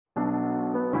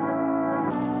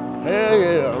Hell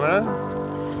yeah,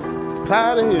 man.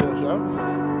 Tired of here, yo.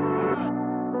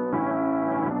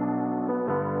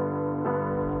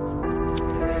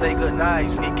 Say good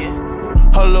night, sneaking.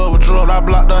 Her love a drug, I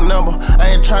blocked her number. I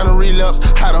ain't tryna relapse.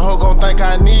 How the hoe gon' think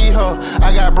I need her?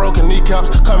 I got broken kneecaps.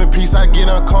 Come in peace, I get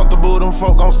uncomfortable. Them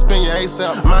folk gon' spin your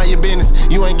ASAP. Mind your business,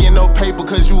 you ain't getting no paper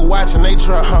cause you watching they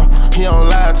truck, huh? He on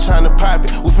live tryna pop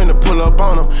it. We finna pull up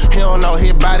on him. He don't know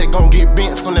his body gon' get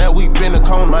bent, so that we been a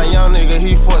corner. My young nigga,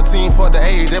 he 14 for the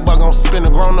age. That boy gon' spin a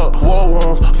grown up. War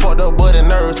wounds, fucked up buddy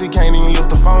nerves. He can't even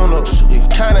lift the phone up. It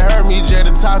kinda hurt me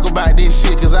just to talk about this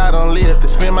shit cause I done lived it.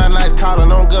 Spend my nights calling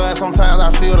on God. Sometimes I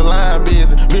feel the line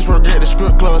busy. Bitch work at the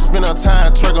strip club, spend her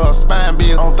time, trigger her spine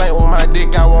busy. Don't think with my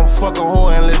dick I won't fuck a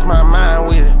whore unless my mind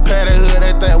with it. Patty hood,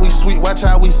 they think we sweet, watch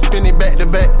how we spin it back to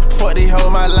back. Fuck they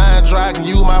hold my line dry, can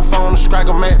use my phone to strike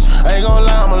a match. I ain't gon'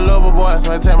 lie, I'm a lover boy,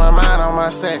 so I take my mind on my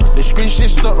sack. The street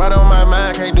shit stuck right on my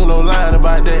mind, can't do no lying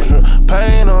about that.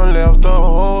 Pain on left, the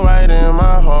hole right in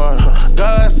my heart.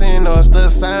 God sent us the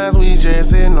signs we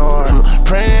just ignore.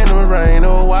 Praying the rain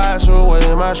to wash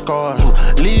away my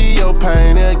scars. Leave your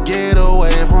pain and get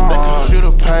away from Mars. You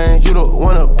the pain, you the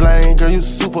one to blame. Girl, you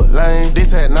super lame.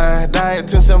 This at 9, die at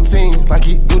 10-17, like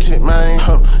he Gucci, man.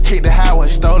 Hit the highway,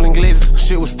 stolen glizzes.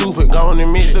 Shit was stupid, gone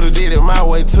in me. Should've did it my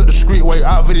way, took the street way.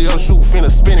 Our video shoot, finna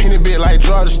spin it. In a bit like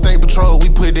Georgia State Patrol, we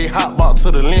put that hot box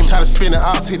to the limit. Try to spin it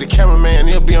out, hit the cameraman,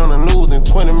 he'll be on the news in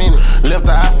 20 minutes. Left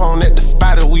the iPhone at the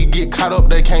spot, we get caught up,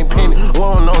 they can't pin it. We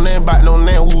don't know nothing about no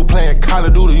name, we were playing Call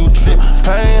of Duty, you trip.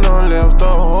 Pain on left, the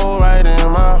hole right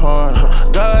in my heart.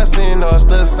 God sent us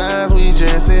the signs we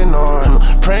just ignored.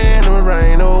 Praying the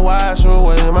rain to wash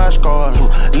away my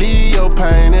scars. Leave your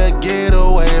pain and get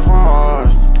away from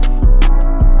Mars.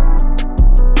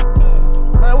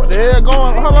 Man, what the hell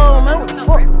going on? Hold on, man, what the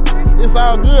fuck? It's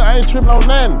all good, I ain't tripping on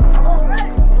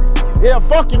nothing. Yeah,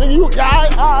 fuck you, nigga. Yeah,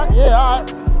 alright, yeah,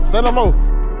 alright. Say no more.